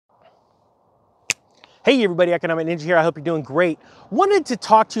Hey everybody, Economic Ninja here. I hope you're doing great. Wanted to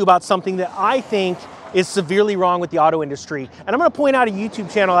talk to you about something that I think is severely wrong with the auto industry. And I'm going to point out a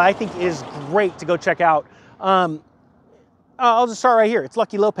YouTube channel that I think is great to go check out. I'll just start right here. It's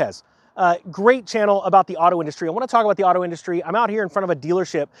Lucky Lopez. Great channel about the auto industry. I want to talk about the auto industry. I'm out here in front of a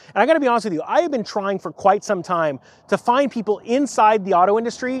dealership, and I got to be honest with you, I have been trying for quite some time to find people inside the auto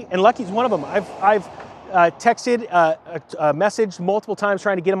industry, and Lucky's one of them. I've texted, messaged multiple times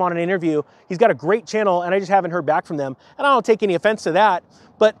trying to get him on an interview. He's got a great channel, and I just haven't heard back from them. And I don't take any offense to that,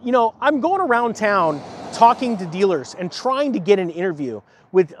 but you know, I'm going around town talking to dealers and trying to get an interview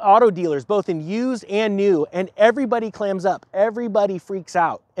with auto dealers, both in used and new, and everybody clams up. Everybody freaks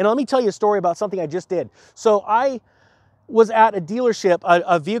out. And let me tell you a story about something I just did. So I was at a dealership,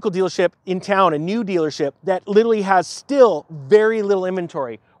 a vehicle dealership in town, a new dealership that literally has still very little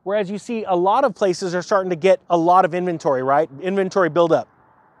inventory. Whereas you see a lot of places are starting to get a lot of inventory, right? Inventory buildup.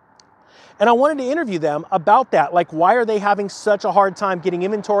 And I wanted to interview them about that. Like, why are they having such a hard time getting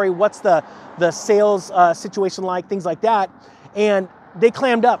inventory? What's the sales situation like? Things like that. And they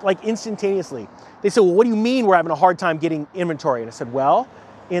clammed up like instantaneously. They said, well, what do you mean we're having a hard time getting inventory? And I said, well,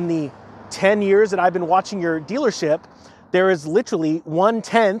 in the 10 years that I've been watching your dealership, there is literally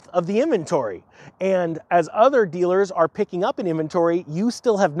 1/10 of the inventory. And as other dealers are picking up an inventory, you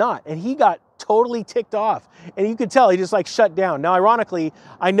still have not. And he got totally ticked off. And you could tell he just like shut down. Now, ironically,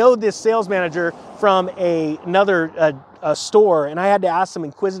 I know this sales manager from another store, and I had to ask some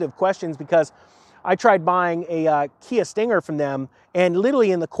inquisitive questions because I tried buying a Kia Stinger from them, and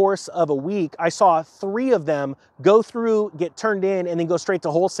literally in the course of a week, I saw 3 of them go through, get turned in, and then go straight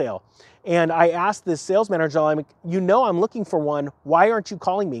to wholesale. And I asked this sales manager, I'm like, you know I'm looking for one. Why aren't you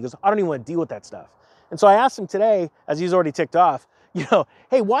calling me? He goes, I don't even want to deal with that stuff. And so I asked him today, as he's already ticked off, you know,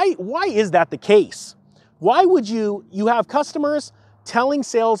 hey, why is that the case? Why would you have customers telling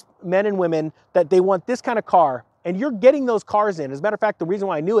salesmen and women that they want this kind of car, and you're getting those cars in? As a matter of fact, the reason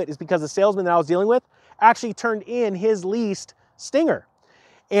why I knew it is because the salesman that I was dealing with actually turned in his leased Stinger.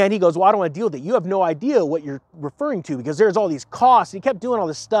 And he goes, well, I don't want to deal with it. You have no idea what you're referring to because there's all these costs. And he kept doing all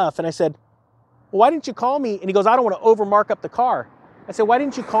this stuff. And I said, well, why didn't you call me? And he goes, I don't want to over mark up the car. I said, why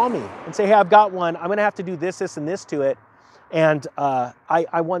didn't you call me and say, hey, I've got one. I'm going to have to do this, this, and this to it. And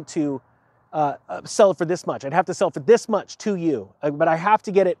I want to sell it for this much. I'd have to sell for this much to you, but I have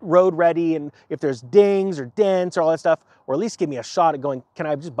to get it road ready. And if there's dings or dents or all that stuff, or at least give me a shot at going, can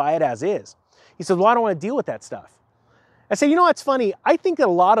I just buy it as is? He said, well, I don't want to deal with that stuff. I said, you know what's funny? I think that a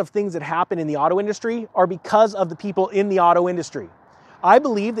lot of things that happen in the auto industry are because of the people in the auto industry. I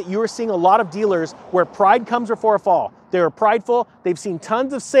believe that you are seeing a lot of dealers where pride comes before a fall. They're prideful, they've seen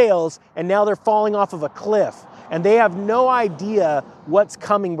tons of sales, and now they're falling off of a cliff, and they have no idea what's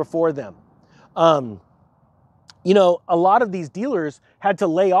coming before them. You know, a lot of these dealers had to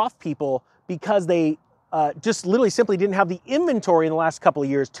lay off people because they just literally simply didn't have the inventory in the last couple of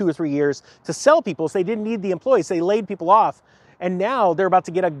years, 2 or 3 years, to sell people, so they didn't need the employees. So they laid people off, and now they're about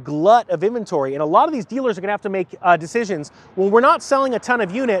to get a glut of inventory. And a lot of these dealers are gonna have to make decisions. Well, we're not selling a ton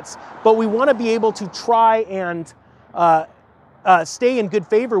of units, but we wanna be able to try and stay in good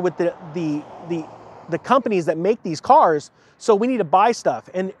favor with the companies that make these cars, so we need to buy stuff.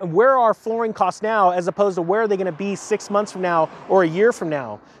 And where are flooring costs now as opposed to where are they gonna be 6 months from now or a year from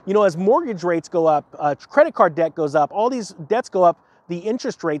now? You know, as mortgage rates go up, credit card debt goes up, all these debts go up, the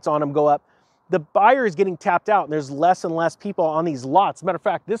interest rates on them go up, the buyer is getting tapped out, and there's less and less people on these lots. Matter of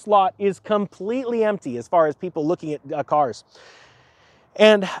fact, this lot is completely empty as far as people looking at cars.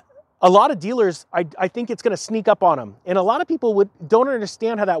 And a lot of dealers, I think it's going to sneak up on them. And a lot of people don't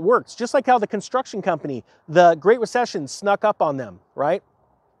understand how that works. Just like how the construction company, the Great Recession snuck up on them, right?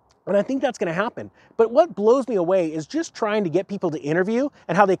 And I think that's going to happen. But what blows me away is just trying to get people to interview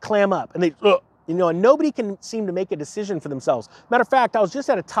and how they clam up. And they, you know, and nobody can seem to make a decision for themselves. Matter of fact, I was just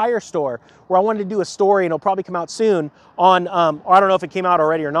at a tire store where I wanted to do a story, and it'll probably come out soon on, or I don't know if it came out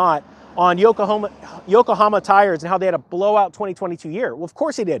already or not, on Yokohama tires and how they had a blowout 2022 year. Well, of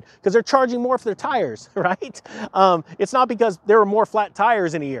course they did, because they're charging more for their tires, right? It's not because there were more flat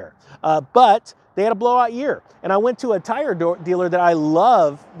tires in a year, but they had a blowout year. And I went to a tire dealer that I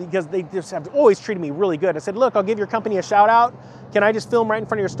love because they just have always treated me really good. I said, look, I'll give your company a shout out. Can I just film right in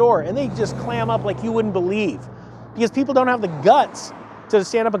front of your store? And they just clam up like you wouldn't believe, because people don't have the guts to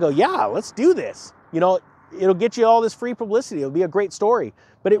stand up and go, yeah, let's do this. You know, it'll get you all this free publicity. It'll be a great story.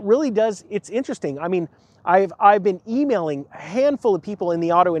 But it really does, it's interesting. I mean, I've been emailing a handful of people in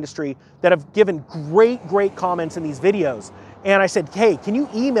the auto industry that have given great comments in these videos. And I said, hey, can you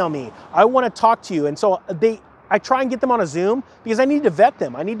email me? I want to talk to you. And so I try and get them on a Zoom because I need to vet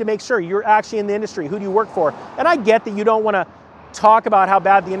them. I need to make sure you're actually in the industry. Who do you work for? And I get that you don't want to talk about how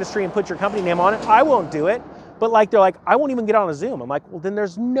bad the industry and put your company name on it, I won't do it. But like, they're like, I won't even get on a Zoom. I'm like, well, then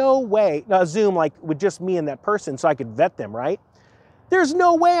there's no way, a Zoom like with just me and that person so I could vet them, right? There's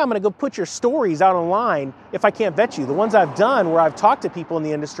no way I'm gonna go put your stories out online if I can't vet you. The ones I've done where I've talked to people in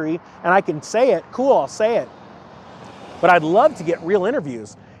the industry and I can say it, cool, I'll say it. But I'd love to get real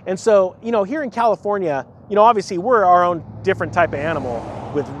interviews. And so, you know, here in California, you know, obviously we're our own different type of animal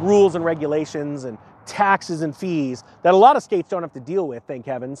with rules and regulations and taxes and fees that a lot of states don't have to deal with, thank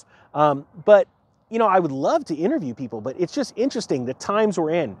heavens. But, you know, I would love to interview people, but it's just interesting the times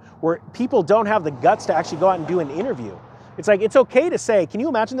we're in where people don't have the guts to actually go out and do an interview. It's like, it's okay to say, can you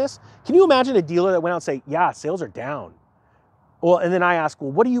imagine this? Can you imagine a dealer that went out and say, yeah, sales are down? Well, and then I ask,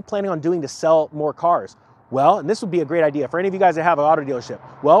 well, what are you planning on doing to sell more cars? Well, and this would be a great idea for any of you guys that have an auto dealership.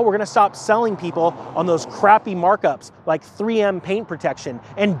 Well, we're gonna stop selling people on those crappy markups like 3M paint protection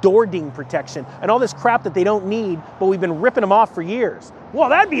and door ding protection and all this crap that they don't need, but we've been ripping them off for years. Well,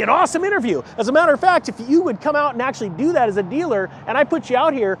 that'd be an awesome interview. As a matter of fact, if you would come out and actually do that as a dealer and I put you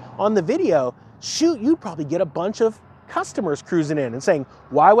out here on the video, shoot, you'd probably get a bunch of customers cruising in and saying,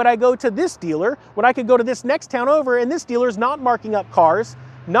 why would I go to this dealer when I could go to this next town over and this dealer's not marking up cars,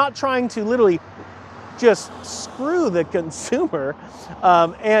 not trying to literally just screw the consumer,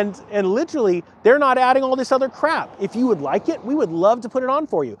 and literally they're not adding all this other crap. If you would like it, we would love to put it on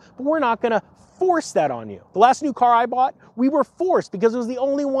for you, but we're not gonna force that on you. The last new car I bought, we were forced because it was the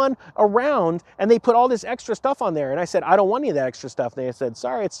only one around and they put all this extra stuff on there. And I said, I don't want any of that extra stuff. They said,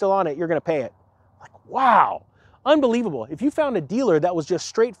 sorry, it's still on it, you're gonna pay it. Like, wow, unbelievable. If you found a dealer that was just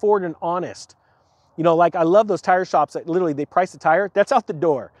straightforward and honest, you know, like I love those tire shops that literally they price the tire, that's out the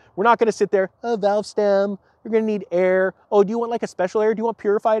door. We're not gonna sit there, oh, valve stem, you're gonna need air. Oh, do you want like a special air? Do you want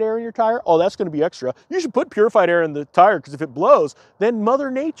purified air in your tire? Oh, that's gonna be extra. You should put purified air in the tire because if it blows, then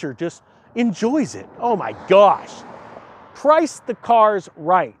Mother Nature just enjoys it. Oh my gosh. Price the cars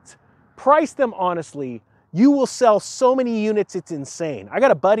right. Price them honestly. You will sell so many units, it's insane. I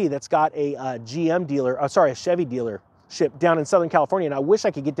got a buddy that's got a GM dealer, a Chevy dealership down in Southern California, and I wish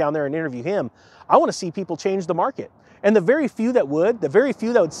I could get down there and interview him. I wanna see people change the market. And the very few that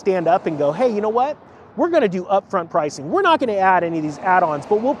would stand up and go, hey, you know what? We're gonna do upfront pricing. We're not gonna add any of these add-ons,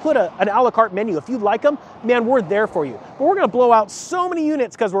 but we'll put an a la carte menu. If you like them, man, we're there for you. But we're gonna blow out so many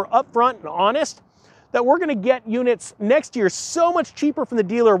units because we're upfront and honest that we're gonna get units next year so much cheaper from the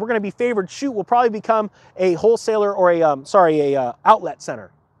dealer. We're gonna be favored. Shoot, we'll probably become a wholesaler or a outlet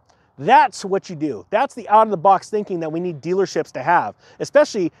center. That's what you do. That's the out-of-the-box thinking that we need dealerships to have,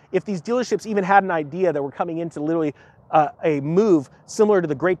 especially if these dealerships even had an idea that we're coming into literally a move similar to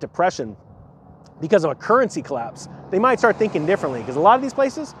the Great Depression because of a currency collapse. They might start thinking differently because a lot of these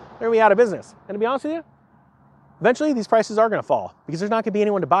places, they're gonna be out of business. And to be honest with you, eventually these prices are gonna fall because there's not gonna be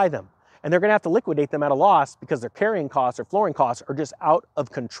anyone to buy them. And they're gonna have to liquidate them at a loss because their carrying costs or flooring costs are just out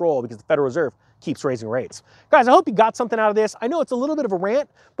of control because the Federal Reserve keeps raising rates. Guys, I hope you got something out of this. I know it's a little bit of a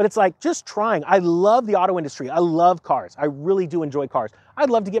rant, but it's like just trying. I love the auto industry. I love cars. I really do enjoy cars. I'd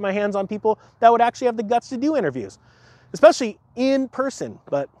love to get my hands on people that would actually have the guts to do interviews, especially in person,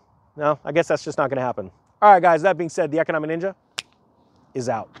 but no, I guess that's just not gonna happen. All right, guys, that being said, the Economic Ninja is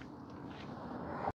out.